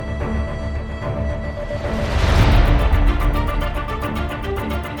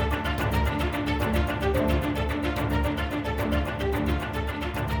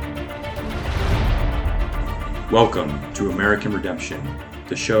Welcome to American Redemption,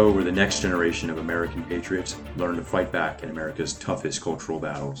 the show where the next generation of American patriots learn to fight back in America's toughest cultural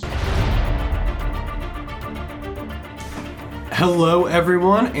battles. Hello,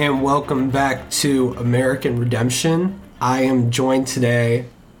 everyone, and welcome back to American Redemption. I am joined today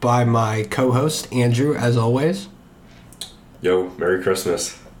by my co-host, Andrew, as always. Yo, Merry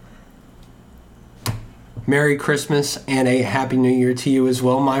Christmas. Merry Christmas and a Happy New Year to you as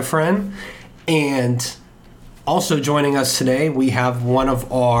well, my friend. And also joining us today, we have one of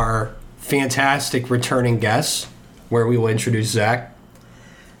our fantastic returning guests, where we will introduce Zach.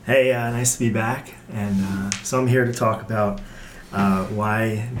 Hey, nice to be back. And so I'm here to talk about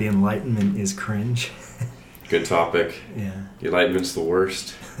why the Enlightenment is cringe. Good topic. Yeah. The Enlightenment's the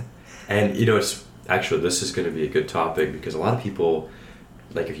worst. And, it's actually, this is going to be a good topic because a lot of people,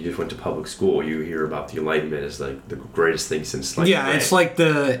 like if you just went to public school, you hear about the Enlightenment as like the greatest thing since like it's like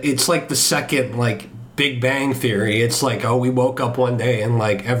the second Big Bang Theory. It's like, oh, we woke up one day and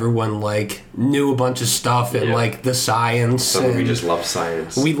like everyone like knew a bunch of stuff and like the science. And we just love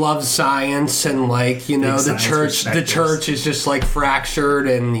science. We love science and the church is just like fractured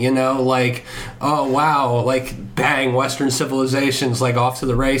and oh wow, like bang, Western civilization's like off to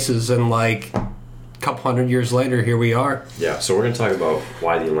the races and like a couple hundred years later here we are. Yeah, so we're going to talk about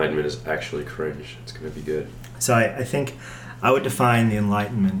why the Enlightenment is actually cringe. It's going to be good. So I think I would define the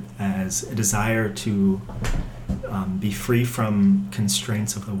Enlightenment as a desire to be free from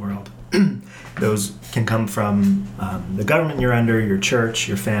constraints of the world. Those can come from the government you're under, your church,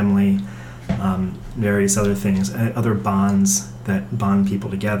 your family, various other things, other bonds that bond people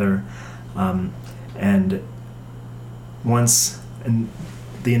together. And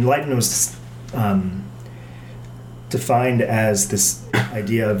the Enlightenment was defined as this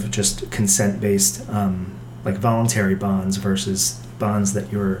idea of just consent-based like voluntary bonds versus bonds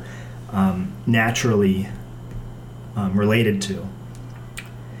that you're naturally related to.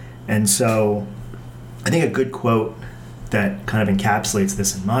 And so I think a good quote that kind of encapsulates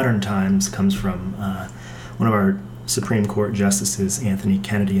this in modern times comes from one of our Supreme Court justices, Anthony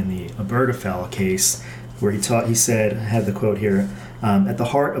Kennedy, in the Obergefell case, where he said, I have the quote here, at the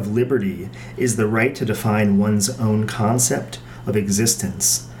heart of liberty is the right to define one's own concept of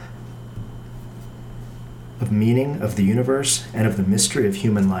existence, of meaning of the universe, and of the mystery of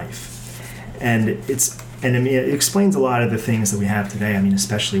human life. And it explains a lot of the things that we have today. I mean,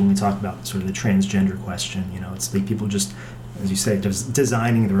 especially when we talk about sort of the transgender question. It's like people just, as you say, just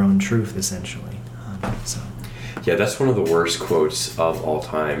designing their own truth, essentially. Yeah, that's one of the worst quotes of all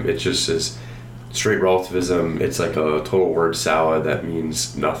time. It just says straight relativism. It's like a total word salad that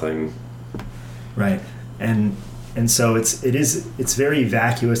means nothing. Right, and so it's very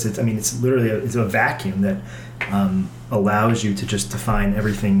vacuous. It's literally a vacuum that allows you to just define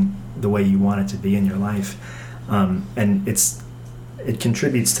everything the way you want it to be in your life, and it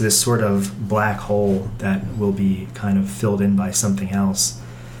contributes to this sort of black hole that will be kind of filled in by something else,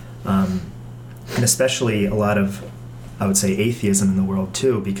 and especially a lot of, I would say, atheism in the world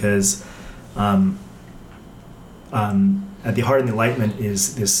too, because at the heart of the Enlightenment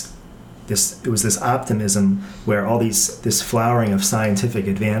is this optimism where this flowering of scientific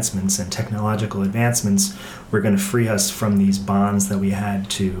advancements and technological advancements were going to free us from these bonds that we had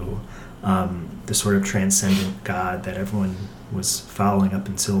to the sort of transcendent God that everyone was following up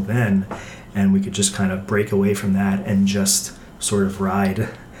until then, and we could just kind of break away from that and just sort of ride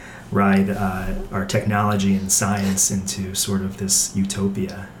our technology and science into sort of this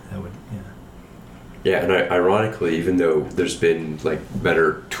utopia that would, Yeah, and ironically, even though there's been like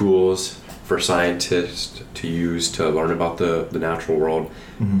better tools for scientists to use to learn about the natural world,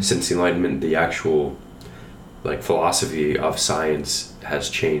 since the Enlightenment, the actual like philosophy of science has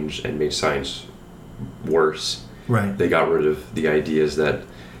changed and made science worse. Right. They got rid of the ideas that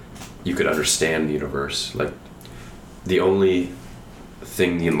you could understand the universe. Like the only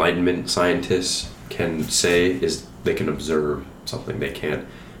thing the Enlightenment scientists can say is they can observe something. They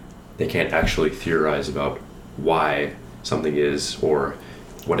can't actually theorize about why something is or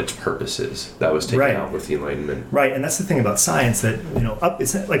what its purpose is. That was taken out with the Enlightenment. Right, and that's the thing about science that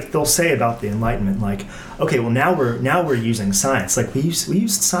it's like they'll say about the Enlightenment, like, okay, well now we're using science. Like we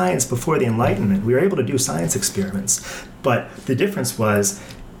used science before the Enlightenment. We were able to do science experiments, but the difference was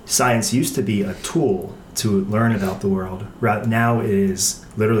science used to be a tool to learn about the world. Right now it is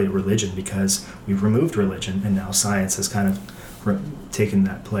literally a religion because we've removed religion, and now science has kind of taken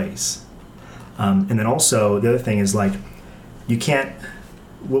that place. And then also the other thing is like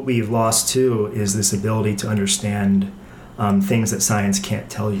what we've lost too is this ability to understand things that science can't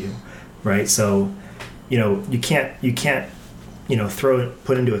tell you, right? So you can't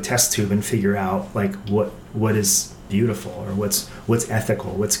put into a test tube and figure out like what is beautiful or what's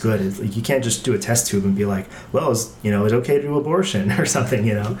ethical, what's good. It's like you can't just do a test tube and be like, well, is it okay to do abortion or something,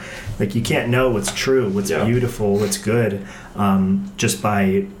 like you can't know what's true, what's beautiful, what's good, just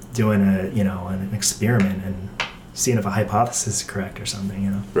by doing an experiment and seeing if a hypothesis is correct or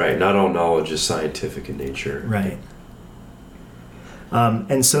something, Right. Not all knowledge is scientific in nature. Right.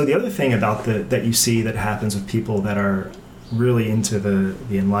 And so the other thing about that you see that happens with people that are really into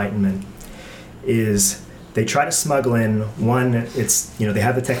the Enlightenment is they try to smuggle in it's they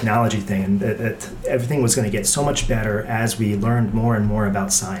have the technology thing, and that everything was going to get so much better as we learned more and more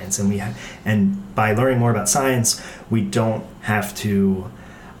about science, and by learning more about science we don't have to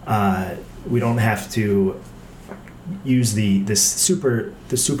use the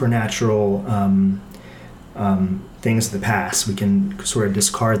supernatural things of the past. We can sort of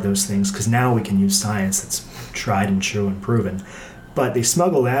discard those things because now we can use science that's tried and true and proven. But they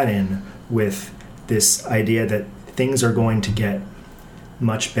smuggle that in with this idea that things are going to get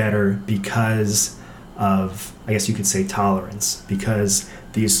much better because of, I guess you could say, tolerance, because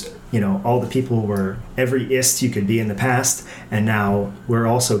these all the people were every ist you could be in the past, and now we're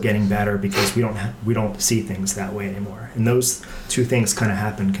also getting better because we don't see things that way anymore. And those two things kind of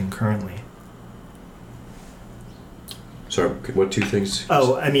happen concurrently. Sorry, what two things?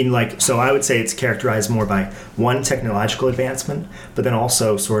 Oh, I mean, so I would say it's characterized more by one, technological advancement, but then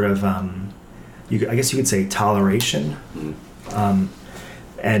also sort of, I guess you could say, toleration. Mm-hmm.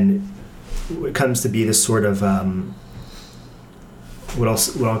 And it comes to be this sort of what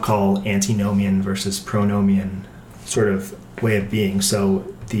I'll call antinomian versus pronomian sort of way of being. So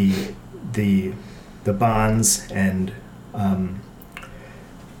the bonds and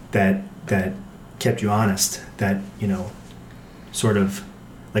that kept you honest, that sort of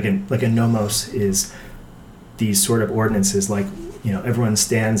like a nomos is these sort of ordinances, like everyone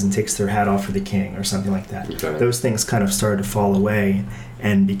stands and takes their hat off for the king or something like that. Okay. Those things kind of started to fall away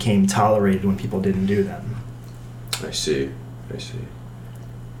and became tolerated when people didn't do them. I see.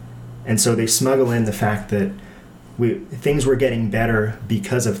 And so they smuggle in the fact that things were getting better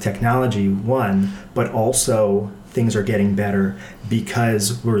because of technology, one, but also things are getting better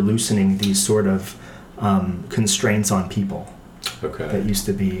because we're loosening these sort of constraints on people that used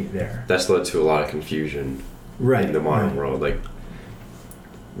to be there. That's led to a lot of confusion in the modern world. Like,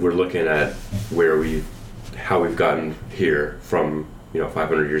 we're looking at how we've gotten here from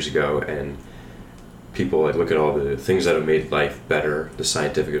 500 years ago, and people look at all the things that have made life better, the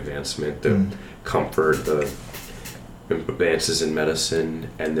scientific advancement, the comfort, the advances in medicine,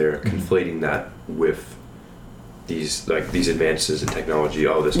 and they're conflating that with these advances in technology.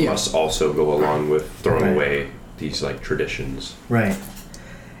 Oh, this must also go along with throwing away these traditions. Right.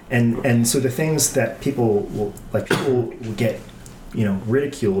 And so the things that people will get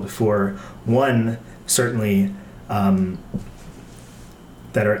ridiculed for, one, certainly that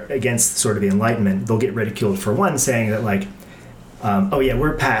are against sort of the Enlightenment, they'll get ridiculed for one, saying that we're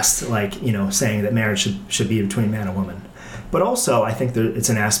past saying that marriage should be between man and woman. But also, I think it's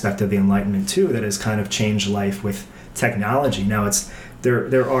an aspect of the Enlightenment too that has kind of changed life with technology. Now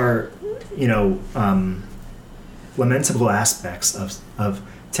there are lamentable aspects of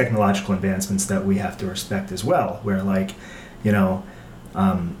technological advancements that we have to respect as well, where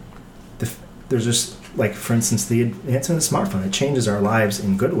there's just for instance the advancement of the smartphone. It changes our lives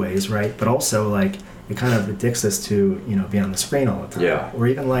in good ways, right? But also it kind of addicts us to be on the screen all the time. Yeah. Or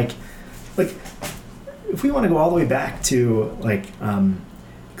even if we want to go all the way back to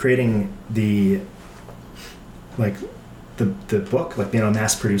creating the book,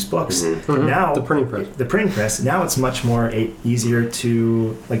 mass-produced books. Mm-hmm. Now the printing press. Now it's much more easier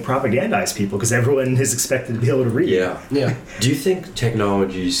to propagandize people because everyone is expected to be able to read. Yeah. Do you think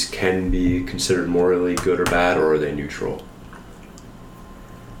technologies can be considered morally good or bad, or are they neutral?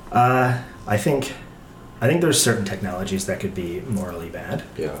 I think there's certain technologies that could be morally bad.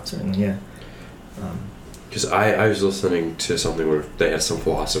 Yeah. Certainly, yeah. Because I was listening to something where they had some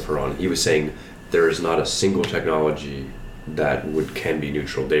philosopher on. He was saying there is not a single technology that can be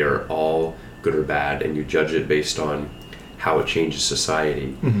neutral. They are all good or bad, and you judge it based on how it changes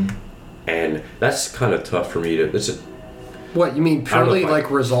society. Mm-hmm. And that's kind of tough for me to. What you mean, purely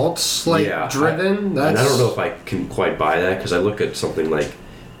results driven? And I don't know if I can quite buy that, because I look at something like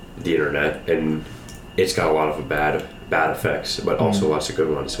the internet, and it's got a lot of bad effects, but also lots of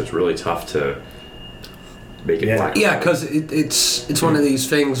good ones. So it's really tough to make it black. Yeah, because it's one of these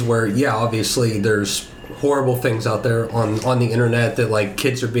things where obviously there's horrible things out there on the internet that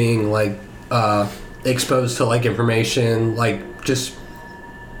kids are being exposed to information, just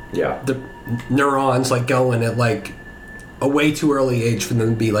the neurons going at a way too early age for them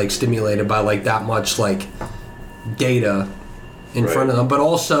to be like stimulated by like that much like data in front of them. But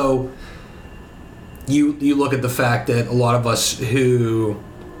also you look at the fact that a lot of us who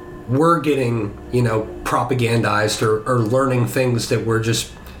were getting, you know, propagandized or learning things that were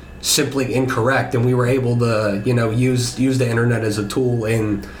just simply incorrect, and we were able to, you know, use the internet as a tool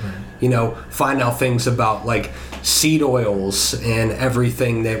and you know, find out things about like seed oils and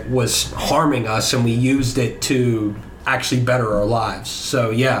everything that was harming us, and we used it to actually better our lives. So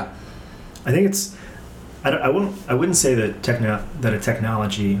yeah, I think it's I wouldn't say that that a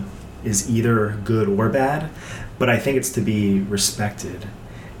technology is either good or bad, but I think it's to be respected,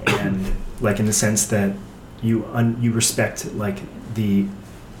 and like in the sense that you respect like the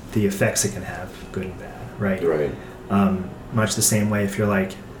effects it can have, good and bad, right? Right. Much the same way if you're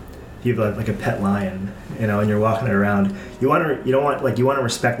like, you have like a pet lion, you know, and you're walking it around, you want to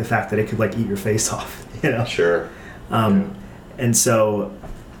respect the fact that it could like eat your face off, you know. Sure. And so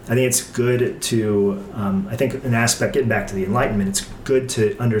I think it's good to I think an aspect, getting back to the Enlightenment, it's good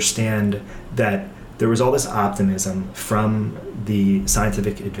to understand that there was all this optimism from the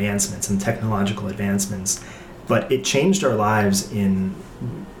scientific advancements and technological advancements, but it changed our lives in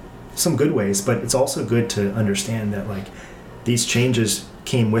some good ways. But it's also good to understand that like these changes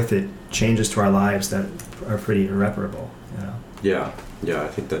came with it, changes to our lives that are pretty irreparable, you know. Yeah, I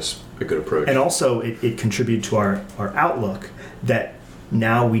think that's a good approach. And also it contributed to our outlook that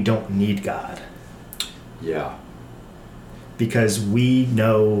now we don't need God. Yeah. Because we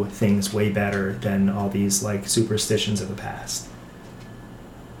know things way better than all these like superstitions of the past.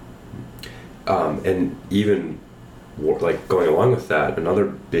 And even like going along with that, another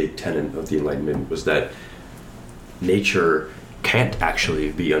big tenet of the Enlightenment was that nature can't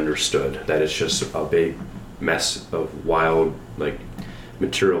actually be understood, that it's just a big mess of wild like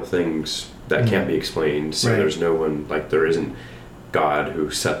material things that can't be explained. So there's no one, like there isn't God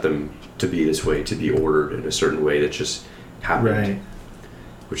who set them to be this way, to be ordered in a certain way that just happened,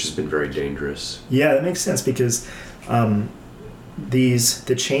 which has been very dangerous. Yeah, that makes sense, because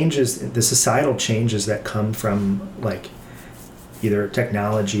the changes, the societal changes that come from like either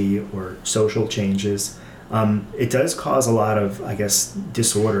technology or social changes, it does cause a lot of, I guess,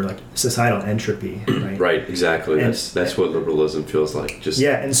 disorder, like societal entropy, right? Right, exactly. And that's what liberalism feels like. Just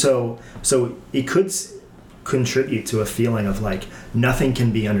and so it could contribute to a feeling of like nothing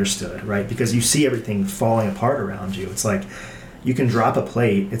can be understood, right? Because you see everything falling apart around you. It's like you can drop a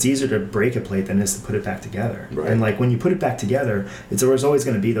plate. It's easier to break a plate than it is to put it back together. Right. And like when you put it back together, there's always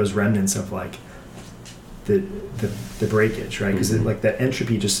going to be those remnants of like the breakage, right? Because like that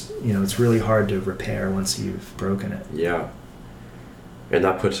entropy just, you know, it's really hard to repair once you've broken it. Yeah. And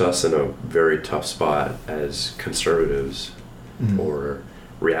that puts us in a very tough spot as conservatives or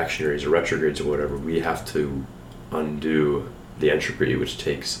reactionaries or retrogrades or whatever. We have to undo the entropy, which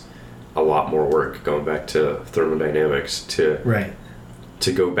takes a lot more work, going back to thermodynamics, to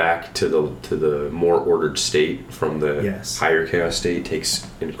go back to the more ordered state from the higher chaos state takes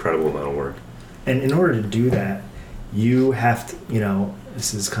an incredible amount of work. And in order to do that, you have to, you know,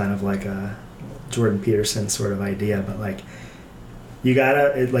 this is kind of like a Jordan Peterson sort of idea, but like you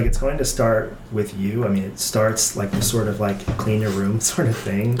gotta, it's going to start with you. I mean, it starts like the sort of like clean your room sort of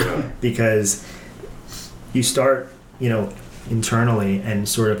thing, because you start, you know, internally, and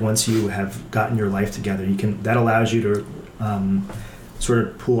sort of once you have gotten your life together, that allows you to sort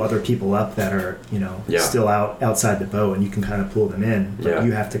of pull other people up that are, you know, still outside the boat, and you can kind of pull them in, but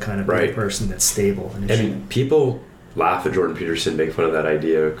you have to kind of be a person that's stable. And people laugh at Jordan Peterson, make fun of that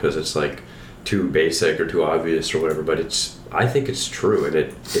idea because it's like too basic or too obvious or whatever, but I think it's true, and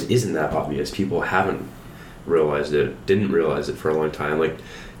it isn't that obvious. People haven't realized it, didn't realize it for a long time. Like,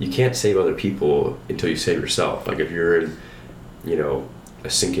 you can't save other people until you save yourself. Like, if you're in, you know, a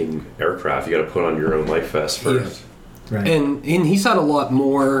sinking aircraft, you got to put on your own life vest first. Right. And he's had a lot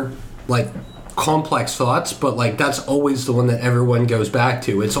more like complex thoughts, but like that's always the one that everyone goes back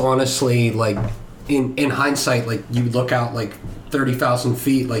to. It's honestly like in hindsight, like you look out like 30,000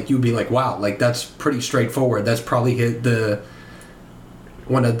 feet, like you'd be like, wow, like that's pretty straightforward. That's probably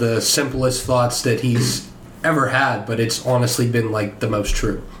one of the simplest thoughts that he's ever had, but it's honestly been like the most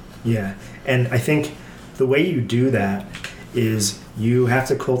true. Yeah. And I think the way you do that is you have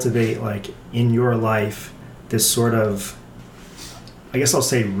to cultivate like in your life this sort of, I guess I'll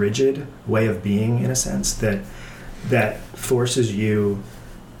say, rigid way of being, in a sense, that forces you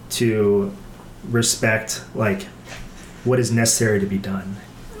to respect like what is necessary to be done,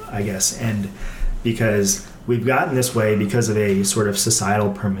 I guess. And because we've gotten this way because of a sort of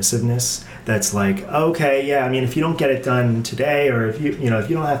societal permissiveness that's like, okay, yeah, I mean, if you don't get it done today, or if you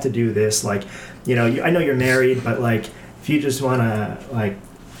don't have to do this, like, you know, I know you're married, but like, if you just want to like,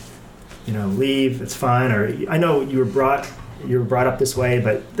 leave, it's fine. Or I know you were brought up this way,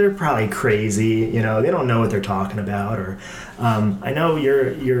 but they're probably crazy. They don't know what they're talking about. Or I know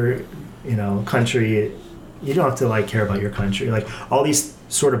your country. You don't have to like care about your country. Like all these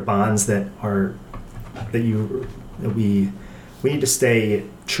sort of bonds that we need to stay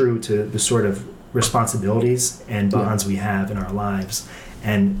true to the sort of responsibilities and bonds we have in our lives,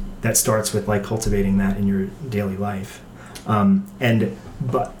 and that starts with like cultivating that in your daily life. And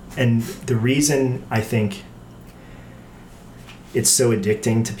the reason I think it's so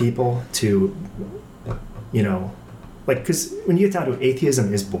addicting to people to, because when you get down to it,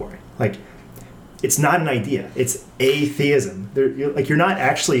 atheism is boring. Like, it's not an idea. It's atheism. You're not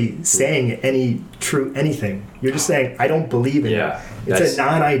actually saying anything. You're just saying, I don't believe in it. It's a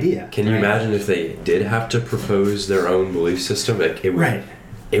non-idea. Can you imagine if they did have to propose their own belief system? Like, it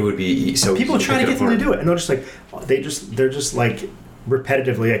would be so. People try to get them to do it, and they're just like, they're just like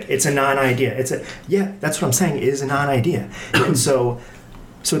repetitively like, it's a non-idea. That's what I'm saying. It is a non-idea, and so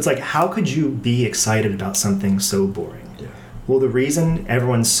it's like, how could you be excited about something so boring? Well, the reason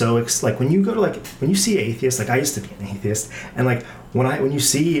everyone's so like when you see atheists, like I used to be an atheist, and like when you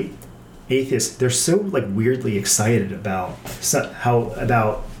see atheists, they're so like weirdly excited about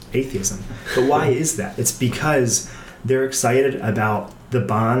atheism. But why is that? It's because they're excited about the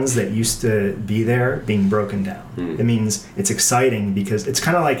bonds that used to be there being broken down. It means it's exciting because it's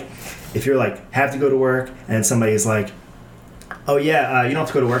kind of like if you're like have to go to work and somebody's like, oh yeah, you don't have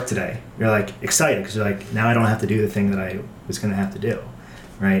to go to work today. You're like excited because you're like, now I don't have to do the thing that I was going to have to do,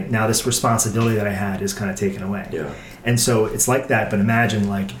 right? Now this responsibility that I had is kind of taken away. Yeah. And so it's like that, but imagine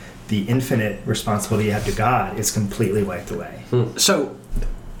like the infinite responsibility you have to God is completely wiped away. So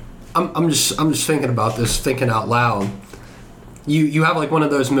I'm just thinking about this, thinking out loud. You have like one of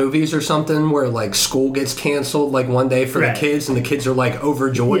those movies or something where like school gets canceled like one day for the kids and the kids are like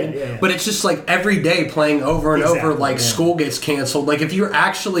overjoyed. Yeah. But it's just like every day playing over and over like school gets canceled. Like if you're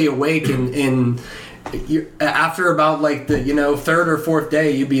actually awake and after about like the third or fourth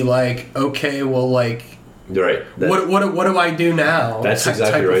day, you'd be like, okay, well like. Right. What do I do now? That's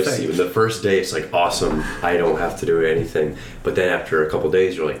exactly right, Steven. The first day it's like awesome, I don't have to do anything. But then after a couple of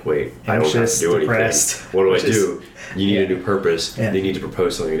days you're like, wait, I don't have to do depressed. anything. What do I do? You need a new purpose. Yeah. They need to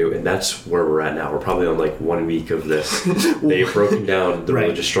propose something new, and that's where we're at now. We're probably on like 1 week of this. They've broken down the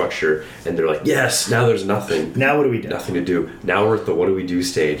religious structure, and they're like, yes, now there's nothing. Now what do we do? Nothing to do. Now we're at the what do we do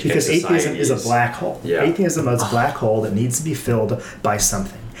stage. Because atheism is a black hole. Yeah. Atheism is a black hole that needs to be filled by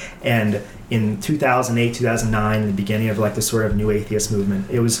something. And in 2008, 2009, the beginning of like the sort of new atheist movement,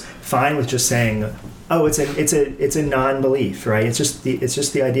 it was fine with just saying, oh, it's a non-belief, right? It's just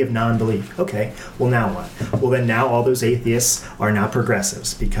the idea of non-belief. Okay, well now what? Well then now all those atheists are now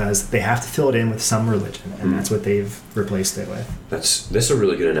progressives because they have to fill it in with some religion, and that's what they've replaced it with. That's a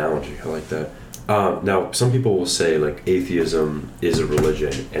really good analogy. I like that. Now, some people will say like atheism is a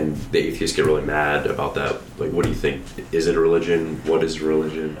religion, and the atheists get really mad about that. Like, what do you think? Is it a religion? What is a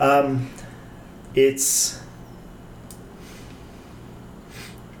religion? It's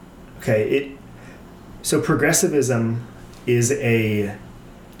okay. So progressivism is a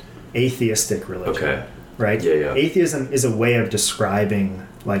atheistic religion. Okay. Right? Yeah. Atheism is a way of describing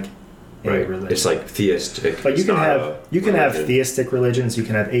like a religion. It's like theistic. But you can have theistic religions, you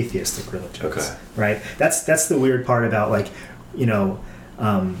can have atheistic religions. Okay. Right? That's the weird part about like, you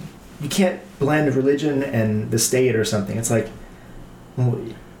can't blend religion and the state or something. It's like, well,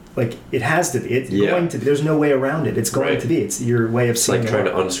 like it has to be. It's going to be. There's no way around it. It's going to be. It's your way of seeing. It's like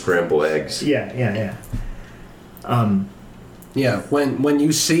trying to unscramble eggs. Yeah. When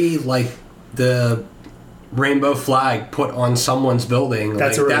you see like the rainbow flag put on someone's building,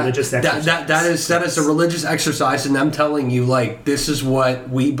 that's like, a religious exercise. That is a religious exercise, and them telling you like this is what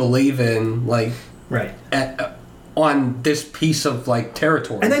we believe in, like right. On this piece of like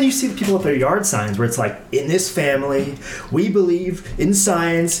territory. And then you see the people with their yard signs where it's like, in this family we believe in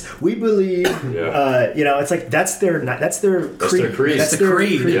science, we believe it's like that's their creed. That's their creed. That's their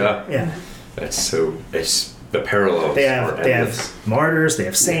creed. Yeah. It's the parallels. They have martyrs, they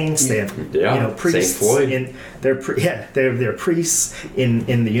have saints, they have priests. Saint Floyd. They're priests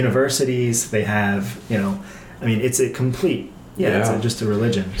in the universities. They have it's a complete it's just a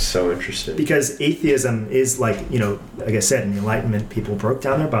religion. So interesting. Because atheism is like like I said, in the Enlightenment, people broke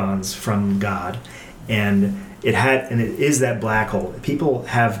down their bonds from God, and it is that black hole. People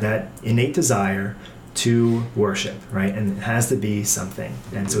have that innate desire to worship, right? And it has to be something,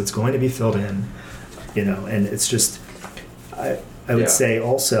 and so it's going to be filled in, and it's just I would say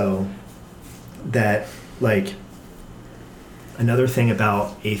also that like another thing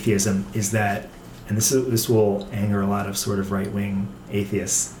about atheism is that, and this will anger a lot of sort of right-wing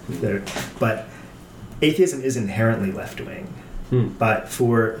atheists, but atheism is inherently left-wing. But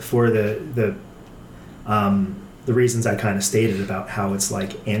for the reasons I kind of stated about how it's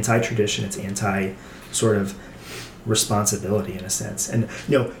like anti-tradition, it's anti sort of responsibility in a sense. And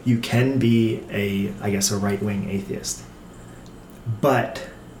you can be a right-wing atheist, but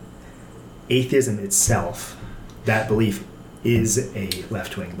atheism itself, that belief is a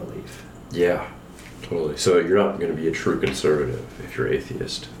left-wing belief. Yeah, totally. So you're not going to be a true conservative if you're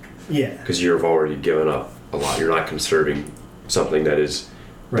atheist. Yeah. Because you've already given up a lot. You're not conserving something that is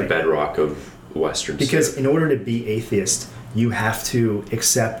the bedrock of Western Because civ. in order to be atheist, you have to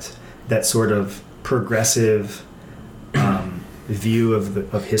accept that sort of progressive view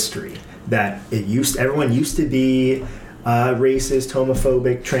of history, that everyone used to be racist,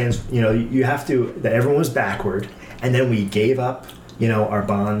 homophobic, trans. You have to, that everyone was backward, and then we gave up our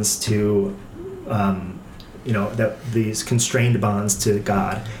bonds to these constrained bonds to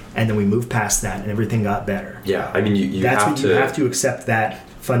God, and then we moved past that and everything got better. Yeah, I mean you have to accept that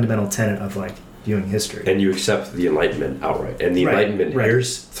fundamental tenet of like viewing history. And you accept the Enlightenment outright. And the Enlightenment,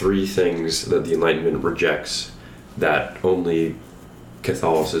 here's 3 things that the Enlightenment rejects that only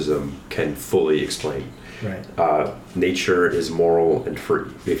Catholicism can fully explain. Right. Nature is moral and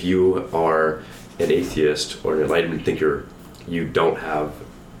free. If you are an atheist or an Enlightenment thinker, you don't have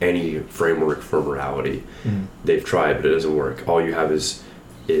any framework for morality. They've tried, but it doesn't work. All you have is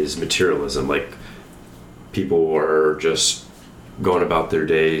materialism. Like, people are just going about their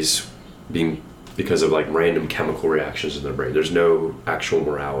days because of like random chemical reactions in their brain. There's no actual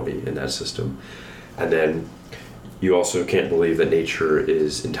morality in that system. And then you also can't believe that nature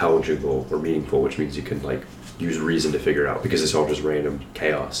is intelligible or meaningful, which means you can like use reason to figure it out, because it's all just random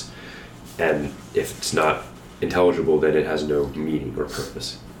chaos. And if it's not intelligible, then it has no meaning or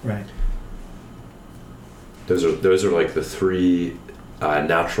purpose. Right. Those are like the 3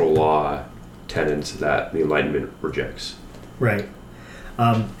 natural law tenets that the Enlightenment rejects. Right.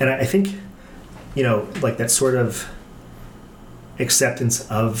 And I think, like that sort of acceptance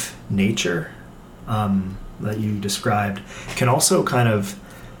of nature that you described can also kind of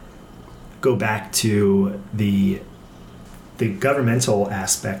go back to the governmental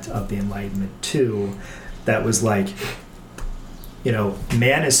aspect of the Enlightenment too. That was like,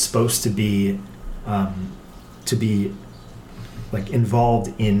 man is supposed to be like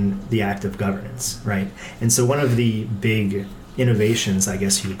involved in the act of governance, right? And so one of the big innovations, I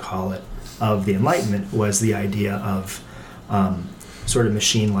guess you would call it, of the Enlightenment was the idea of sort of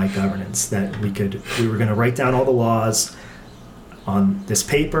machine-like governance, that we were going to write down all the laws on this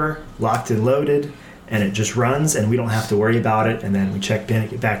paper, locked and loaded, and it just runs, and we don't have to worry about it, and then we check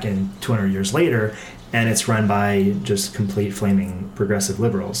back in 200 years later, and it's run by just complete flaming progressive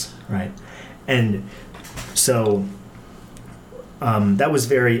liberals, right? And so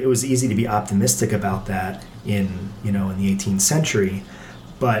it was easy to be optimistic about that in the 18th century,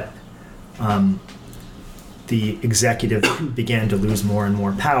 but the executive began to lose more and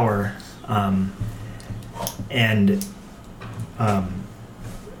more power, and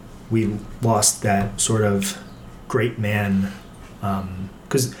we lost that sort of great man,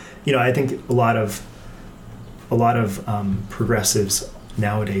 because I think a lot of progressives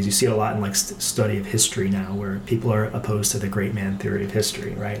nowadays, you see it a lot in like study of history now, where people are opposed to the great man theory of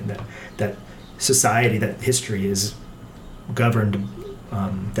history, right? And that society, that history is governed,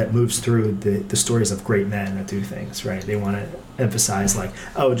 that moves through the stories of great men that do things, right? They want to emphasize like,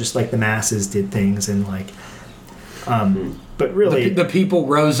 just like the masses did things, and like, but really the people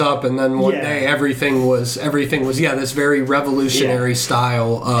rose up, and then one day everything was this very revolutionary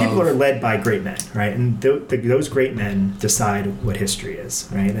style of... People are led by great men, right? And those great men decide what history is,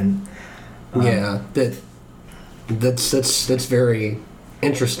 right? And that's very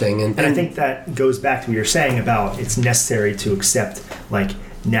interesting, and I think that goes back to what you're saying about it's necessary to accept like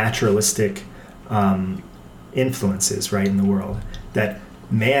naturalistic influences, right, in the world, that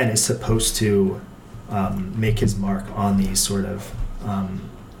man is supposed to make his mark on these sort of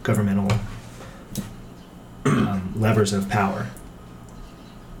governmental levers of power.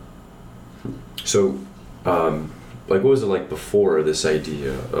 So, what was it like before this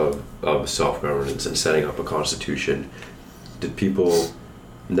idea of self-governance and setting up a constitution? Did people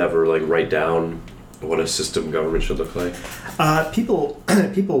never write down what a system of government should look like?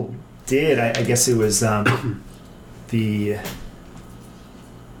 People did. I guess it was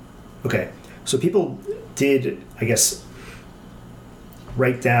So people did, I guess,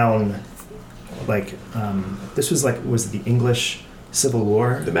 write down this was was the English Civil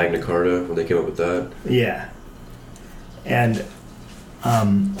War, the Magna Carta, when they came up with that. Yeah, and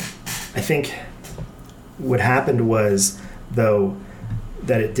I think what happened was, though,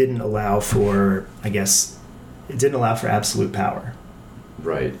 that it didn't allow for, absolute power.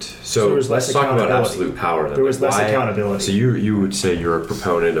 Right. So let's talk about absolute power. Then. There was less accountability. So you would say you're a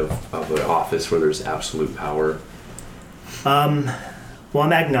proponent of an office where there's absolute power? Well,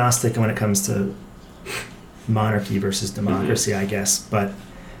 I'm agnostic when it comes to monarchy versus democracy, I guess. But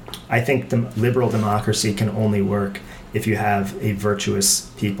I think the liberal democracy can only work if you have a virtuous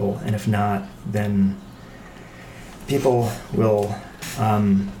people. And if not, then people will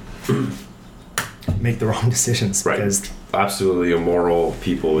make the wrong decisions. Right. Because absolutely immoral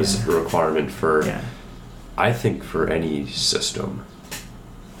people is a requirement for, I think, for any system.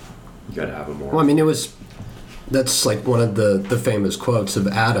 You got to have a moral. Well, I mean, that's like one of the famous quotes of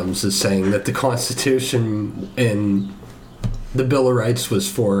Adams is saying that the Constitution and the Bill of Rights was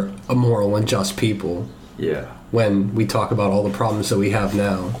for a moral and just people. Yeah. When we talk about all the problems that we have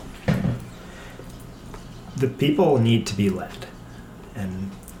now. The people need to be led.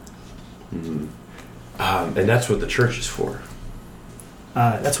 And and that's what the church is for.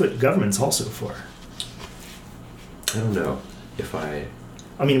 That's what government's also for. I don't know if I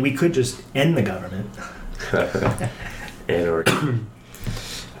mean, we could just end the government. Anarchy.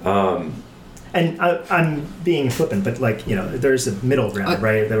 And I'm being flippant, but there's a middle ground,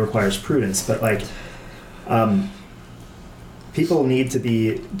 right? That requires prudence. But people need to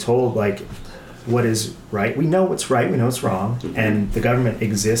be told what is right. We know what's right. We know what's wrong, and the government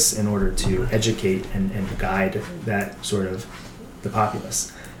exists in order to educate and guide that sort of the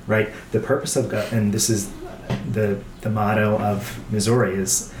populace, right? The purpose of and this is the motto of Missouri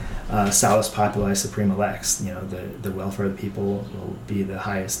is. Salus populi suprema lex. The welfare of the people will be the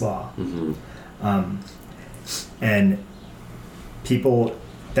highest law. And people,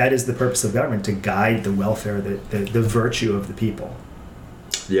 that is the purpose of government, to guide the welfare, the virtue of the people.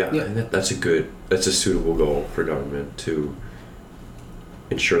 Yeah. That's a suitable goal for government, to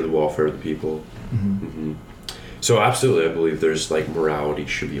ensure the welfare of the people. So absolutely, I believe there's morality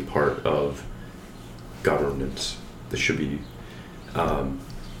should be a part of governance. There should be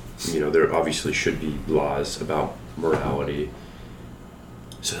there obviously should be laws about morality.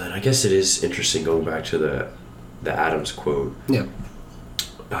 So then I guess it is interesting going back to the Adams quote. Yeah.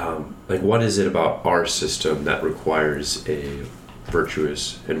 What is it about our system that requires a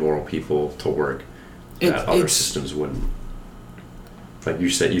virtuous and moral people to work that other systems wouldn't?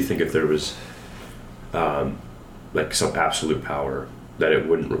 You said, you think if there was some absolute power, that it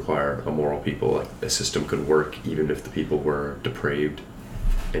wouldn't require a moral people, a system could work even if the people were depraved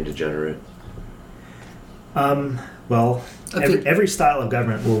and degenerate? Well, every style of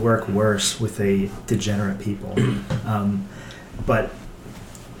government will work worse with a degenerate people. But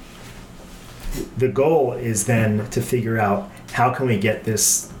the goal is then to figure out how can we get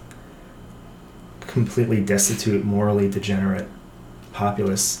this completely destitute, morally degenerate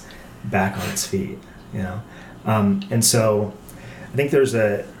populace back on its feet, and so I think there's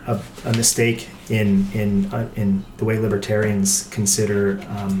a mistake in the way libertarians consider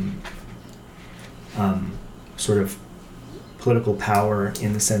sort of political power,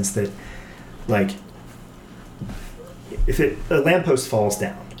 in the sense that, if a lamppost falls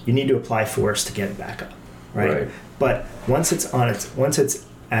down, you need to apply force to get it back up, right? But once it's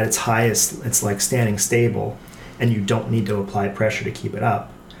at its highest, it's like standing stable, and you don't need to apply pressure to keep it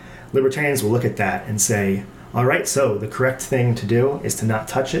up. Libertarians will look at that and say, all right, so the correct thing to do is to not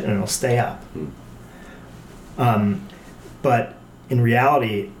touch it and it'll stay up. But in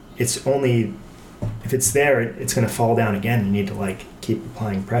reality, it's only, if it's there, it's going to fall down again. You need to keep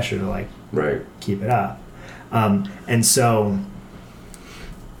applying pressure to keep it up. And so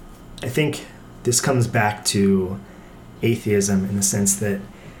I think this comes back to atheism, in the sense that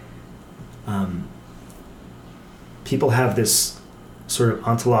people have this sort of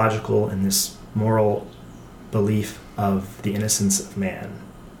ontological and this moral belief of the innocence of man,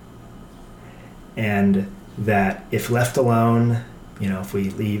 and that if left alone, if we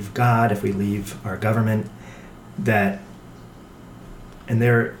leave God, if we leave our government, we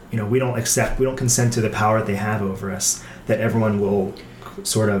don't consent to the power they have over us, that everyone will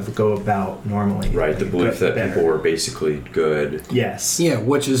sort of go about normally. Right, the belief that people were basically good. Yes. Yeah,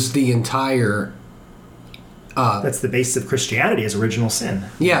 which is the entire... that's the basis of Christianity, is original sin.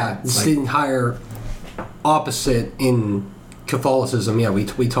 Yeah, it's the entire opposite in Catholicism. Yeah,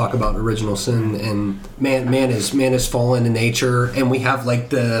 we talk about original sin, and man is fallen in nature, and we have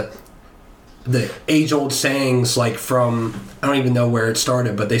the age-old sayings from, I don't even know where it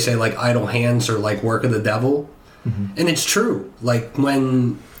started, but they say idle hands are work of the devil. And it's true.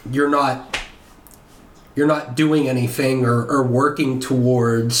 When you're not doing anything or working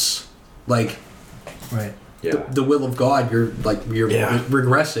towards Right. Yeah. the will of God, you're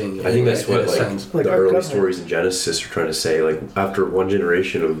regressing. I think that's what Like the our early government. stories in Genesis are trying to say. Like after one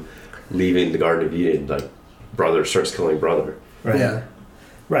generation of leaving the Garden of Eden, like brother starts killing brother. Right. Yeah.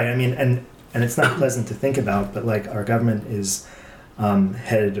 Right. I mean, and it's not pleasant to think about, but like our government is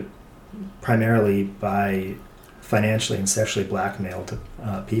headed primarily by financially and sexually blackmailed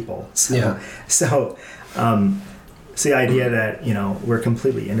people. So, Yeah. So, it's the idea that we're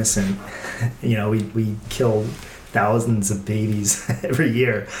completely innocent. We kill thousands of babies every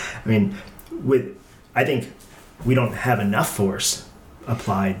year. I mean, I think we don't have enough force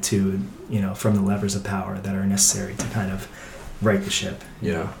applied to from the levers of power that are necessary to kind of right the ship.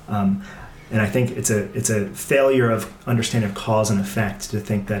 Yeah. And I think it's a failure of understanding of cause and effect to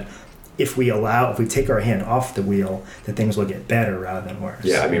think that if we take our hand off the wheel, that things will get better rather than worse.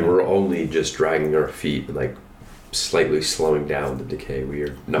 Yeah, I mean, we're only just dragging our feet and like slightly slowing down the decay. We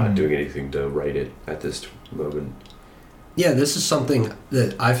are not doing anything to right it at this moment. Yeah, this is something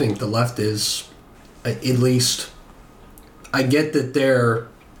that I think the left is, at least, I get that they're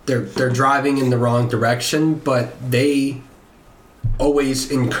driving in the wrong direction, but they always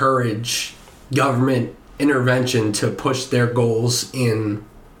encourage government intervention to push their goals in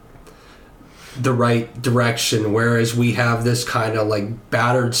the right direction, whereas we have this kind of like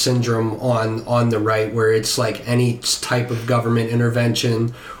battered syndrome on the right, where it's like any type of government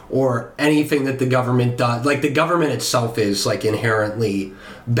intervention or anything that the government does, like the government itself is like inherently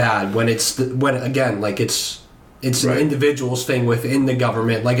bad when it's an individual's thing within the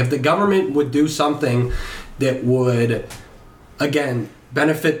government. Like if the government would do something that would again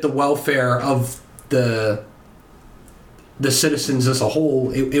benefit the welfare of the citizens as a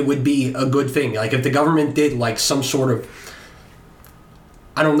whole, it would be a good thing. Like if the government did like some sort of,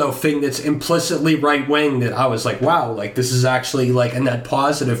 I don't know, thing that's implicitly right wing that I was like, wow, like this is actually like a net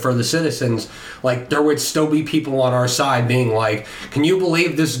positive for the citizens, like there would still be people on our side being like, can you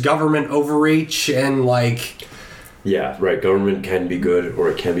believe this government overreach? And like, yeah, right, government can be good or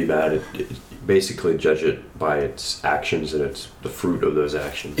it can be bad. It basically judge it by its actions, and it's the fruit of those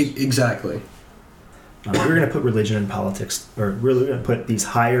actions. Exactly. We're going to put religion and politics, or we're going to put these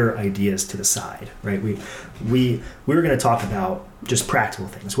higher ideas to the side, right? We were going to talk about just practical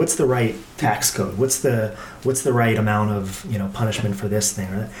things. What's the right tax code? What's the right amount of punishment for this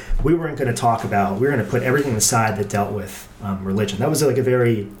thing or that? We weren't going to talk about. We were going to put everything aside that dealt with religion. That was like a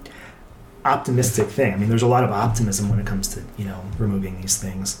very optimistic thing. I mean, there's a lot of optimism when it comes to removing these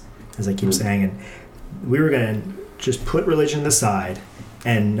things, as I keep saying. And we were going to just put religion aside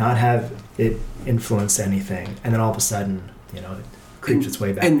and not have it influence anything, and then all of a sudden it creeps its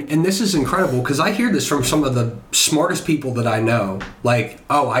way back. And this is incredible because I hear this from some of the smartest people that I know, like,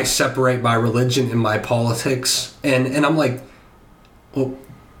 oh, I separate my religion and my politics, and I'm like, well,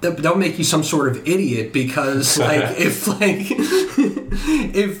 that'll make you some sort of idiot, because like if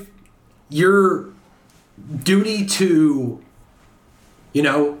your duty to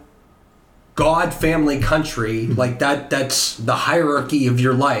God, family, country, like that's the hierarchy of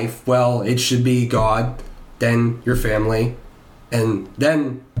your life. Well, it should be God, then your family, and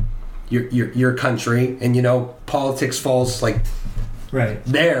then your country, and politics falls like right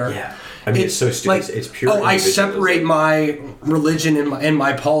there. Yeah. I mean, it's so stupid. Like, it's pure. Oh, I separate my religion and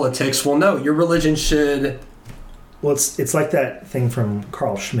my politics. Well, no, your religion should. Well, it's like that thing from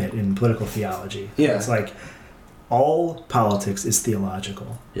Carl Schmitt in Political Theology. Yeah. It's like all politics is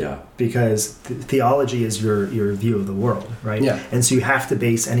theological. Yeah. Because theology is your view of the world, right? Yeah. And so you have to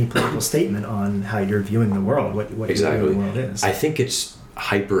base any political statement on how you're viewing the world, what Exactly. your view of the world is. I think it's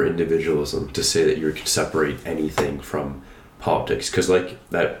hyper individualism to say that you can separate anything from politics, because like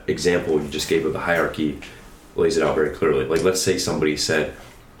that example you just gave of the hierarchy lays it out very clearly. Like, let's say somebody said,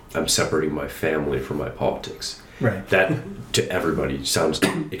 I'm separating my family from my politics. Right. That to everybody sounds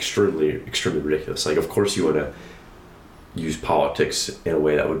extremely ridiculous. Like, of course you want to use politics in a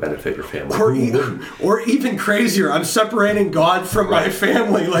way that would benefit your family. Or even crazier, I'm separating God from my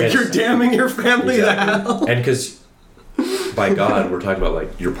family. Like, yes. You're damning your family to hell. And because by God, we're talking about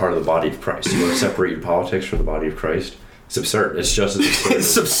like you're part of the body of Christ. You want to separate your politics from the body of Christ? It's absurd. It's just as absurd.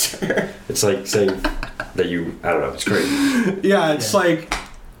 It's absurd. It's like saying that I don't know, it's crazy. Yeah, it's like,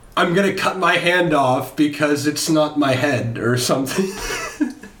 I'm going to cut my hand off because it's not my head or something.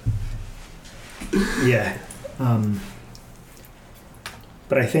 Yeah.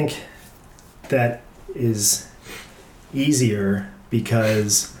 But I think that is easier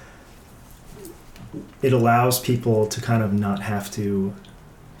because it allows people to kind of not have to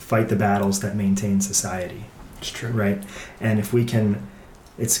fight the battles that maintain society. It's true. Right? And if we can,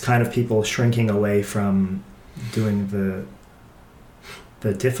 it's kind of people shrinking away from doing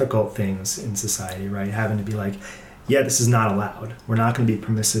the difficult things in society, right? Having to be like, yeah, this is not allowed. We're not going to be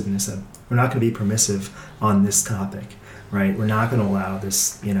we're not going to be permissive on this topic, right? We're not going to allow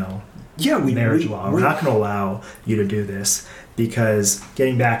this, marriage law. We're not going to allow you to do this, because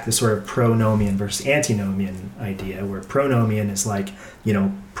getting back to the sort of pronomian versus antinomian idea, where pronomian is like,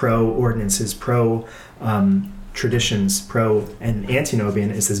 pro ordinances, pro traditions, and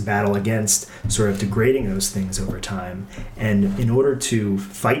antinomian is this battle against sort of degrading those things over time. And in order to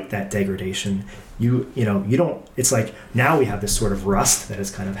fight that degradation, you don't, it's like now we have this sort of rust that has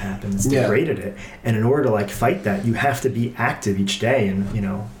kind of happened that's degraded it. And in order to like fight that, you have to be active each day and,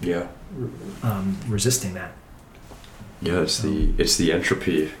 resisting that. Yeah, it's the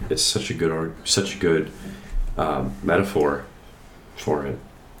entropy. It's such a good metaphor for it.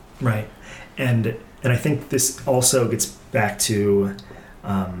 Right. And I think this also gets back to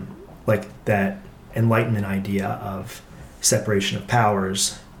like that Enlightenment idea of separation of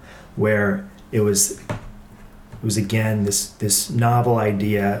powers, where it was again this novel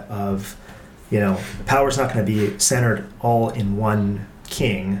idea of, power's not going to be centered all in one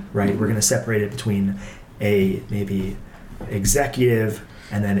king, right? We're going to separate it between a maybe executive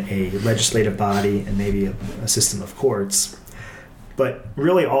and then a legislative body and maybe a system of courts. But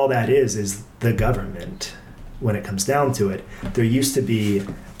really all that is the government when it comes down to it. There used to be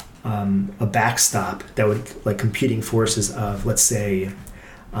a backstop that would, like, competing forces of, let's say,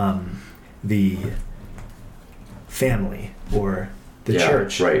 the family or the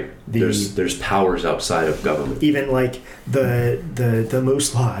church. Right. There's powers outside of government. Even like the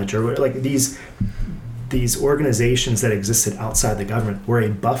Moose Lodge, or like these organizations that existed outside the government were a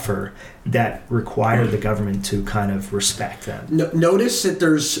buffer that required the government to kind of respect them. Notice that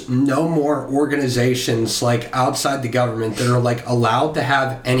there's no more organizations like outside the government that are like allowed to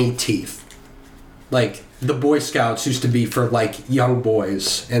have any teeth. Like the Boy Scouts used to be for like young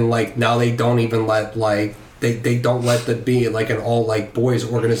boys, and like now they don't even let like they don't let that be like an all like boys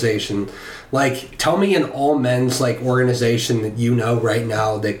organization. Like tell me an all men's like organization that you know right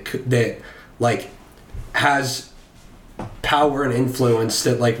now that like has power and influence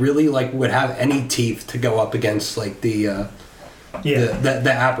that like really like would have any teeth to go up against like the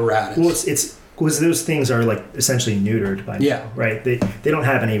apparatus. Well, it's because those things are like essentially neutered by now, right? They don't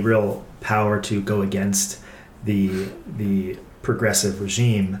have any real power to go against the progressive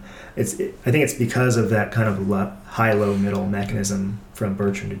regime. I think it's because of that kind of high-low middle mechanism from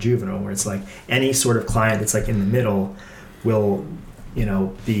Bertrand to Juvenal, where it's like any sort of client that's like in the middle will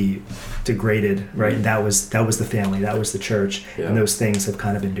be degraded, right? And that was the family, that was the church, and those things have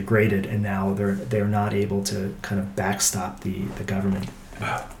kind of been degraded, and now they're not able to kind of backstop the government.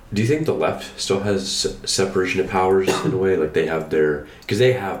 Do you think the left still has separation of powers in a way? Like they have because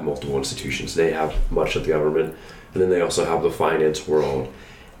they have multiple institutions, they have much of the government, and then they also have the finance world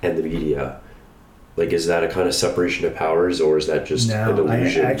and the media. Like, is that a kind of separation of powers, or is that just an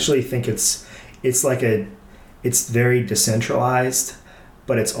illusion? I actually think it's very decentralized,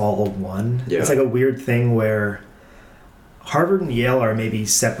 but it's all one. Yeah. It's like a weird thing where Harvard and Yale are maybe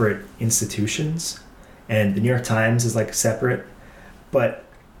separate institutions, and the New York Times is like separate, but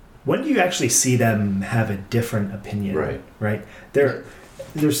when do you actually see them have a different opinion? Right.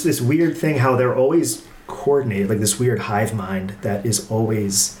 There's this weird thing how they're always coordinated, like this weird hive mind that is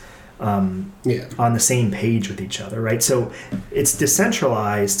always on the same page with each other, right? So it's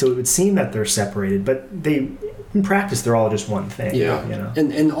decentralized, so it would seem that they're separated, but in practice they're all just one thing. Yeah.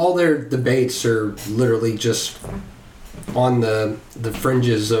 And all their debates are literally just on the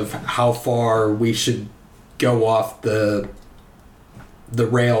fringes of how far we should go off the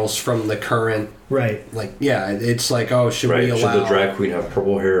rails from the current. Right. Like, it's like, oh, should we allow... Should the drag queen have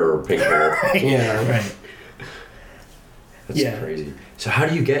purple hair or pink hair? Right. That's crazy. So how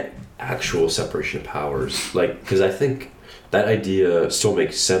do you get actual separation of powers? Like, because I think that idea still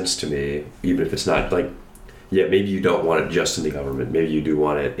makes sense to me, even if it's not like, maybe you don't want it just in the government. Maybe you do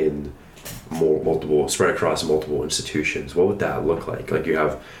want it in multiple, spread across multiple institutions. What would that look like? Like you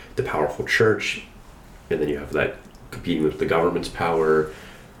have the powerful church, and then you have that competing with the government's power,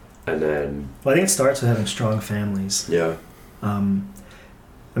 and then... Well, I think it starts with having strong families. Yeah. I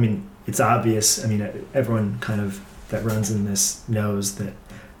mean, it's obvious. I mean, everyone kind of that runs in this knows that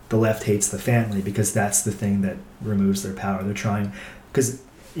the left hates the family because that's the thing that removes their power. They're trying... Because,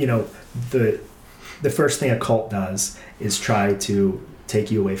 the first thing a cult does is try to take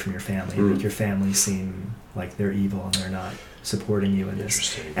you away from your family and make your family seem like they're evil and they're not supporting you in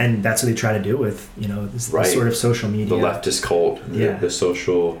this. And that's what they try to do with, this sort of social media. The leftist cult, the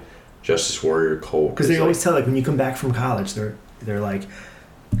social justice warrior cult. Because they always tell, like, when you come back from college, they're like,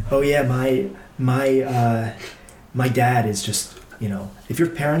 oh yeah, my dad is just if your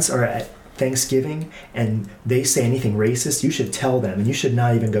parents are at Thanksgiving and they say anything racist, you should tell them, and you should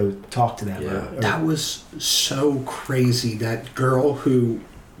not even go talk to them. Yeah. That was so crazy. That girl who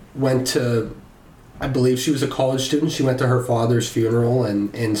went to, I believe she was a college student, she went to her father's funeral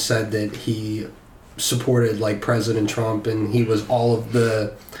and said that he supported like President Trump, and he was all of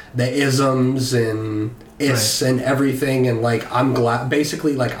the isms and is and everything, and like I'm glad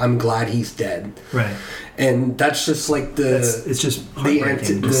he's dead. Right. And that's just like it's just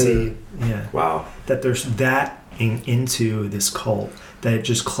heartbreaking to see. Yeah. Wow. That there's that into this cult, that it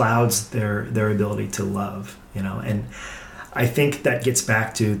just clouds their ability to love, and I think that gets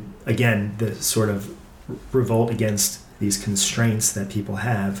back to, again, the sort of revolt against these constraints that people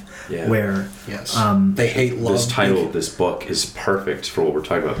have, where they hate love. This title of this book is perfect for what we're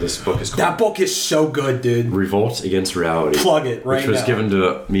talking about. This book is called... That book is so good, dude. Revolt Against Reality. Plug it right now. Which was given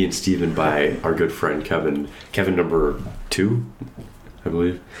to me and Steven by our good friend Kevin. Kevin number 2, I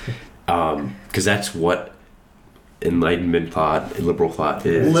believe. Because that's what Enlightenment thought and liberal thought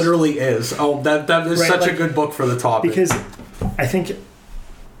is. Literally is. Oh, that is such a good book for the topic. Because I think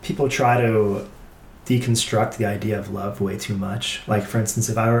people try to deconstruct the idea of love way too much. Like, for instance,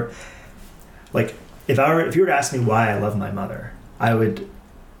 if you were to ask me why I love my mother, I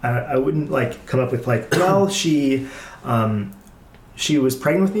wouldn't like come up with like, well, she was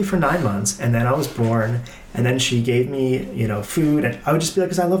pregnant with me for 9 months, and then I was born, and then she gave me, food, and I would just be like,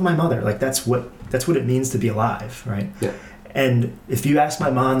 because I love my mother. Like, that's what it means to be alive, right? Yeah. And if you ask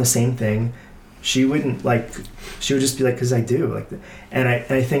my mom the same thing, she wouldn't she would just be like, because I do. Like, and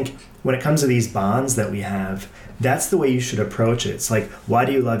I think when it comes to these bonds that we have, that's the way you should approach it. It's like, why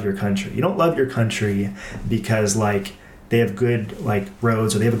do you love your country? You don't love your country because like they have good like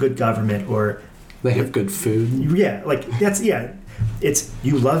roads, or they have a good government, or they have good food. Yeah, like it's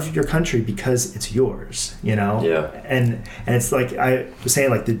you love your country because it's yours, Yeah. And it's like I was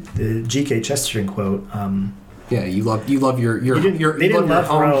saying, like the G.K. Chesterton quote. Yeah, you love your they didn't love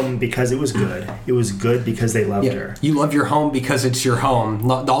Rome because it was good. It was good because they loved her. You love your home because it's your home.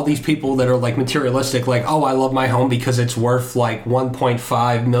 Not all these people that are like materialistic, like, oh, I love my home because it's worth like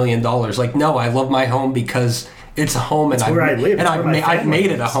 $1.5 million. Like, no, I love my home because it's a home, and where I live, and I've made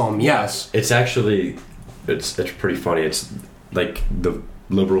it a home. Yes, it's actually it's pretty funny. It's like the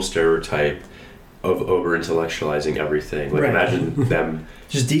liberal stereotype of over intellectualizing everything. Like, imagine them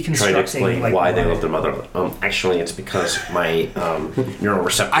just deconstructing, trying to explain like, why they love their mother. Actually, it's because my neural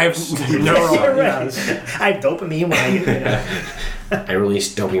receptors. I have I have dopamine when I get I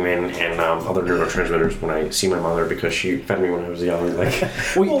release dopamine and other neurotransmitters when I see my mother because she fed me when I was young. Like,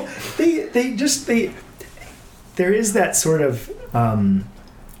 well, there is that sort of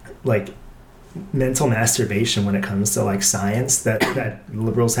like mental masturbation when it comes to like science that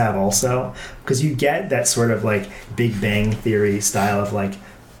liberals have also, because you get that sort of like Big Bang Theory style of like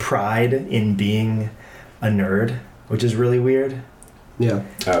pride in being a nerd, which is really weird. Yeah.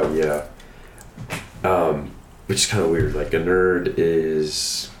 Oh yeah. Which is kind of weird. Like, a nerd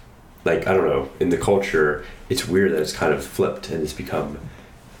is like, I don't know, in the culture it's weird that it's kind of flipped and it's become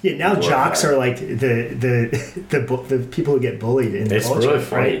now jocks are like the people who get bullied in the culture. It's really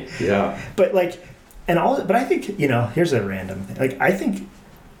funny, right? yeah. But like, but I think, here's a random thing. Like, I think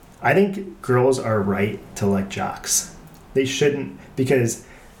girls are right to like jocks. They shouldn't, because,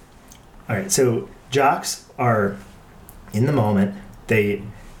 all right, so jocks are in the moment. They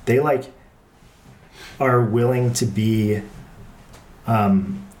like are willing to be,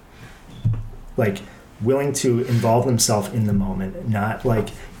 like willing to involve themselves in the moment, not like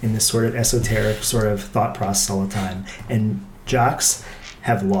in this sort of esoteric sort of thought process all the time. And jocks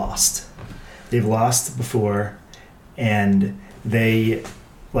have lost. They've lost before, and they,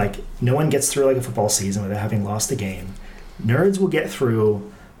 like, no one gets through like a football season without having lost a game. Nerds will get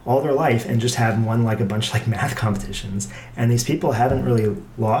through all their life and just have won like a bunch of like math competitions, and these people haven't really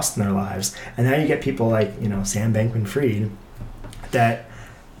lost in their lives. And now you get people like, Sam Bankman-Fried, that,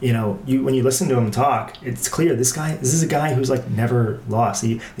 when you listen to him talk, it's clear this is a guy who's like never lost.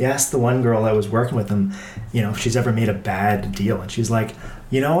 They asked the one girl that was working with him, if she's ever made a bad deal, and she's like,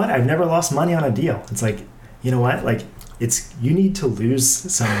 you know what? I've never lost money on a deal. It's like, you know what? Like, you need to lose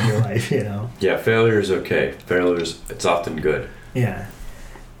some in your life, Yeah, failure is okay. It's often good. Yeah.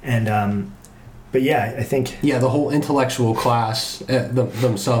 And but yeah, I think the whole intellectual class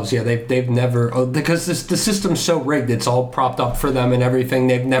themselves, they've never, because the system's so rigged, it's all propped up for them and everything.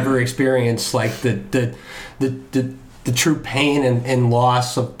 They've never experienced like the true pain and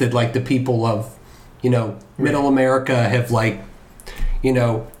loss of like the people of middle America have, like,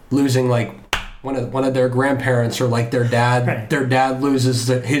 losing like one of their grandparents, or like their dad. Right. Their dad loses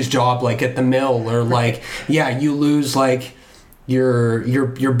his job like at the mill, or like you lose like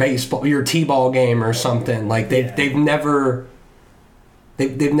your baseball, your t-ball game or something. Like they've never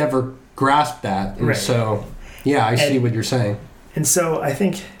grasped that, and so I see what you're saying. And so I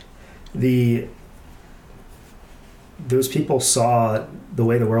think those people saw the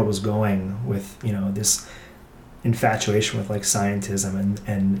way the world was going with, this infatuation with like scientism,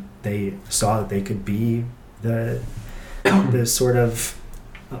 and they saw that they could be the sort of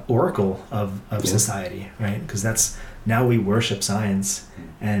oracle of society, right? Because that's, now we worship science,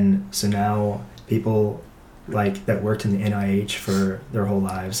 and so now people like that worked in the NIH for their whole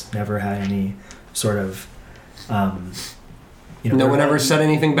lives never had any sort of no one ever said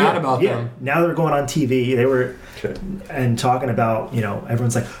anything bad about them. Now they're going on TV. They were and talking about,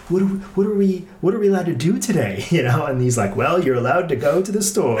 everyone's like, what are we allowed to do today? And he's like, well, you're allowed to go to the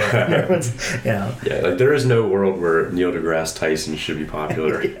store. Everyone's, Yeah, like there is no world where Neil deGrasse Tyson should be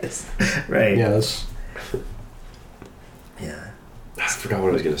popular. Yes. Right. Yes. Yeah. I forgot what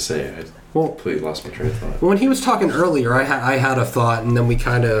I was going to say. I completely lost my train of thought. When he was talking earlier, I had a thought, and then we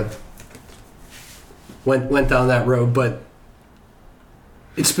kind of went down that road, but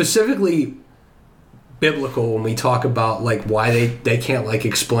it's specifically biblical when we talk about like why they can't like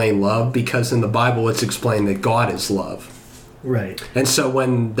explain love, because in the Bible it's explained that God is love. Right. And so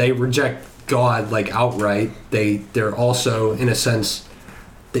when they reject God like outright, they're also in a sense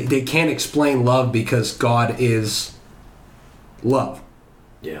they can't explain love because God is love.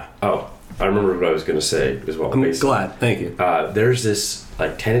 Yeah. Oh, I remember what I was going to say as well. I'm glad. Thank you. There's this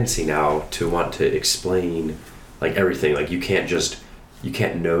like tendency now to want to explain like everything. Like you can't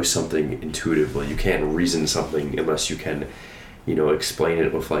know something intuitively. You can't reason something unless you can, explain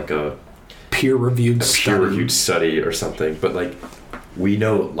it with like a peer-reviewed study or something. But like we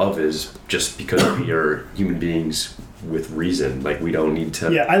know what love is just because we are human beings with reason. Like we don't need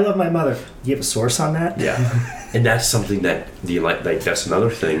to. Yeah, I love my mother. Do you have a source on that? Yeah, and that's something that that's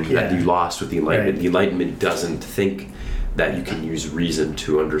another thing that you lost with the Enlightenment. Right. The Enlightenment doesn't think that you can use reason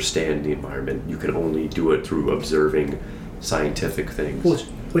to understand the environment. You can only do it through observing scientific things.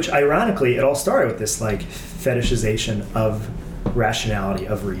 Which ironically, it all started with this like fetishization of rationality,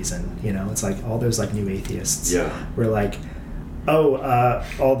 of reason. It's like all those like new atheists. Yeah. Were like,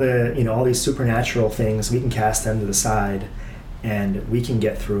 all these supernatural things, we can cast them to the side, and we can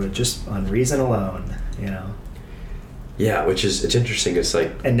get through it just on reason alone. Yeah, it's interesting. It's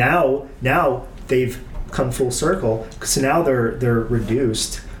like, and now they've come full circle, so now they're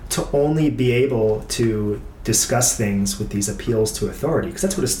reduced to only be able to discuss things with these appeals to authority, because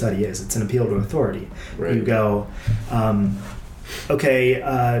that's what a study is. It's an appeal to authority. Right. You go, okay,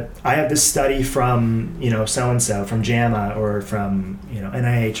 I have this study from so-and-so, from JAMA or from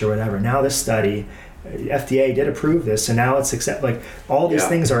NIH or whatever. Now this study, FDA did approve this, so now it's like all these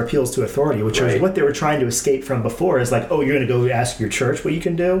things are appeals to authority, which is what they were trying to escape from before. Is like, oh, you're going to go ask your church what you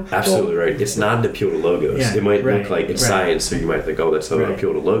can do? Absolutely right. It's not an appeal to logos. Yeah, it might look like it's science, so you might think, oh, that's an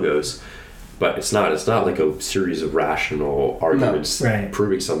appeal to logos. But it's not. It's not like a series of rational arguments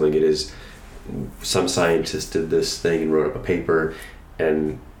proving something. It is some scientist did this thing and wrote up a paper,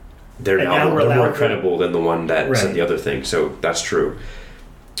 and they're more credible than the one that said the other thing. So that's true.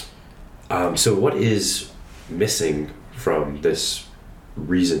 So what is missing from this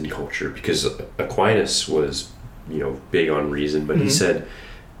reason culture? Because Aquinas was, big on reason, but he said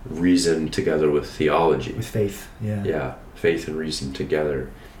reason together with theology, with faith. Yeah, faith and reason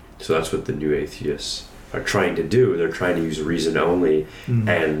together. So that's what the new atheists are trying to do. They're trying to use reason only,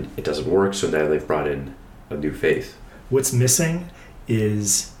 and it doesn't work, so now they've brought in a new faith. What's missing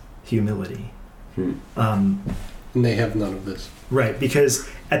is humility. And they have none of this. Right, because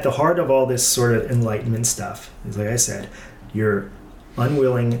at the heart of all this sort of Enlightenment stuff is, like I said, you're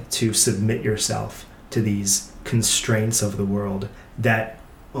unwilling to submit yourself to these constraints of the world that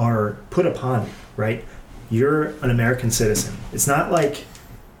are put upon you, right? You're an American citizen. It's not like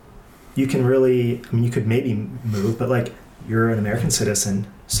you can really, you could maybe move, but like you're an American citizen.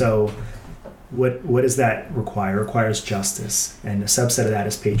 So what does that require? It requires justice, and a subset of that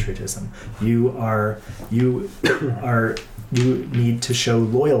is patriotism. You need to show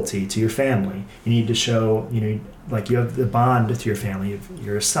loyalty to your family. You need to show, like you have the bond to your family.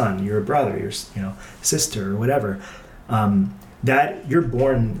 You're a son, you're a brother, you're sister, or whatever. That you're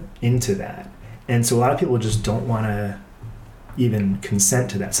born into that, and so a lot of people just don't want to even consent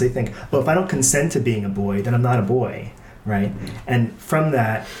to that. So they think, well, if I don't consent to being a boy, then I'm not a boy, right? And from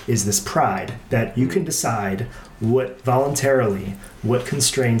that is this pride that you can decide what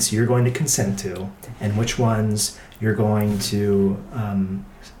constraints you're going to consent to and which ones you're going to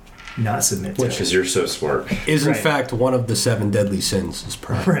not submit to. Because you're so smart. Is in fact one of the 7 deadly sins is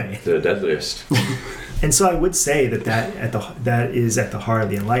pride. Right. The deadliest. And so I would say that is at the heart of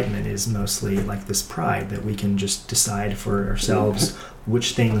the Enlightenment, is mostly like this pride that we can just decide for ourselves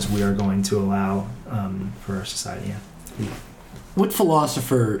which things we are going to allow for our society. Yeah. What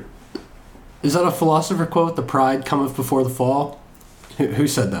philosopher, is that a philosopher quote, the pride cometh before the fall? Who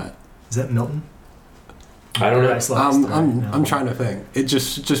said that? Is that Milton? I don't know. I'm trying to think. It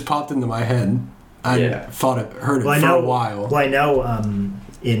just popped into my head. I heard it for a while. Well, I know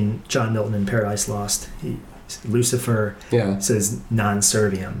in John Milton in Paradise Lost, Lucifer says non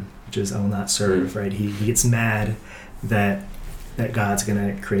serviam, which is I will not serve, right? He gets mad that God's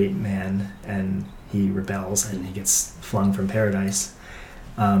going to create man, and he rebels and he gets flung from paradise.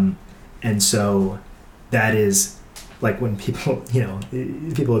 And so that is like when people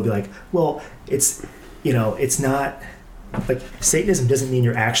would be like, well, it's not like Satanism doesn't mean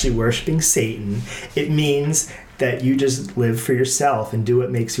you're actually worshiping Satan. It means that you just live for yourself and do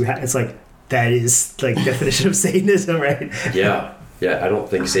what makes you happy. It's like, that is like definition of Satanism, right? Yeah. I don't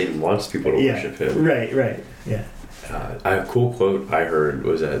think Satan wants people to worship him. Right. Yeah. A cool quote I heard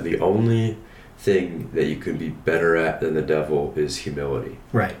was that the only thing that you can be better at than the devil is humility.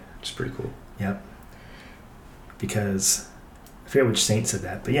 Right. It's pretty cool. Yep. Because I forget which saint said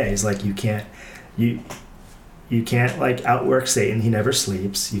that, but yeah, he's like, you can't like outwork Satan. He never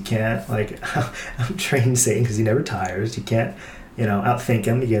sleeps. You can't like outtrain Satan because he never tires. You can't, outthink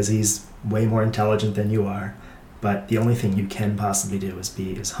him because he's way more intelligent than you are. But the only thing you can possibly do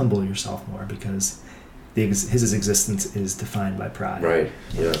is humble yourself more, because his existence is defined by pride. Right.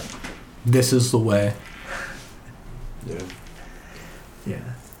 Yeah. This is the way. Yeah. Yeah.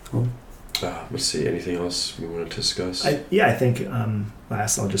 Cool. Let's see. Anything else we want to discuss? I think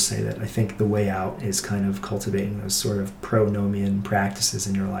last I'll just say that I think the way out is kind of cultivating those sort of pronomian practices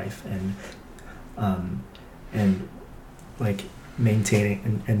in your life, and like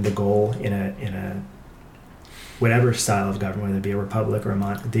maintaining and the goal in a whatever style of government, whether it be a republic or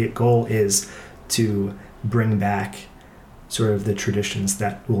the goal is to bring back sort of the traditions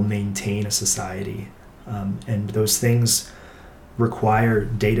that will maintain a society, and those things require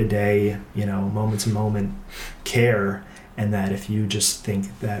day-to-day, moment-to-moment care, and that if you just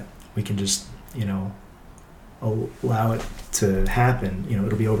think that we can just, allow it to happen,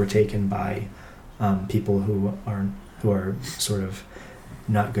 it'll be overtaken by people who are sort of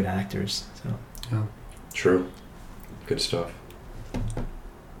not good actors. So yeah. True. Good stuff.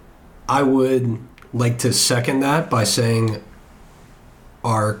 I would like to second that by saying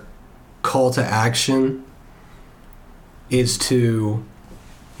our call to action is to,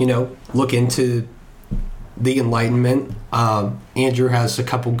 look into the Enlightenment. Andrew has a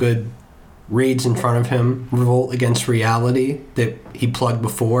couple good reads in front of him. Revolt Against Reality, that he plugged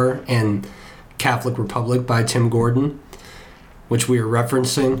before, and Catholic Republic by Tim Gordon, which we are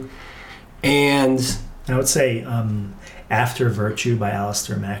referencing. And I would say After Virtue by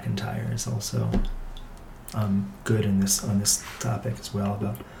Alistair McIntyre is also good on this topic as well,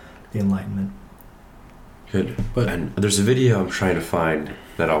 about the Enlightenment. Good. And there's a video I'm trying to find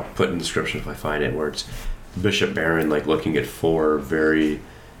that I'll put in the description if I find it, where it's Bishop Barron looking at 4 very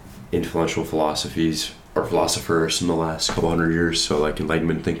influential philosophers in the last couple hundred years, so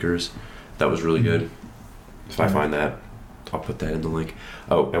Enlightenment thinkers. That was really good. If I find that, I'll put that in the link.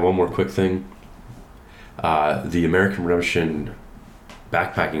 Oh, and one more quick thing. The American Redemption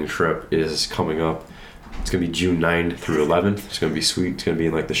backpacking trip is coming up. It's going to be June 9th through 11th. It's going to be sweet. It's going to be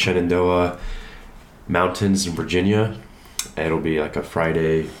in the Shenandoah Mountains in Virginia. It'll be a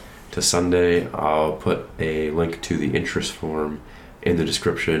Friday to Sunday. I'll put a link to the interest form in the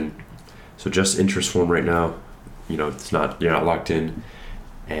description. So just interest form right now. You're not locked in,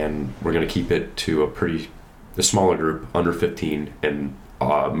 and we're going to keep it to a smaller group, under 15, and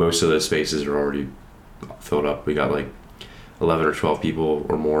most of the spaces are already filled up. We got 11 or 12 people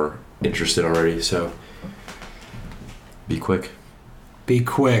or more interested already, so be quick.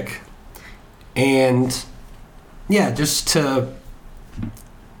 And yeah, just to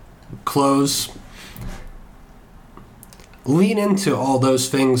close, lean into all those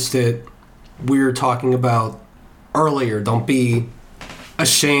things that we were talking about earlier. Don't be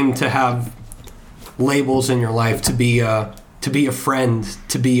ashamed to have labels in your life, to be a friend,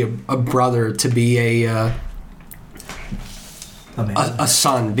 to be a brother, to be a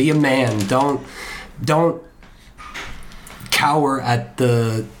son, be a man. Don't cower at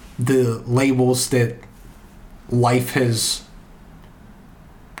the labels that life has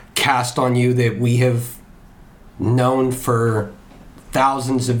cast on you, that we have known for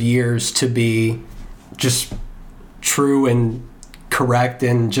thousands of years to be just true and correct,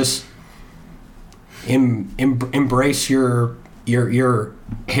 and just embrace your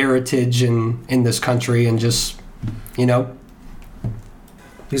heritage in this country, and just, you know.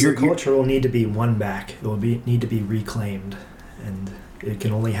 Because the culture will need to be won back. It will need to be reclaimed, and it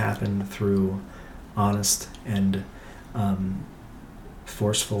can only happen through honest and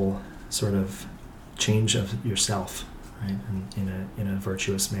forceful sort of change of yourself, right? In a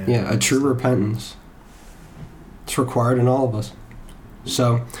virtuous manner. Yeah, a true repentance. It's required in all of us.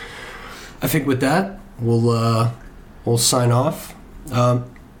 So, I think with that, we'll sign off.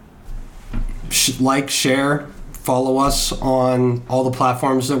 Like, share, follow us on all the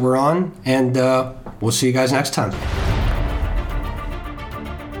platforms that we're on, and we'll see you guys next time.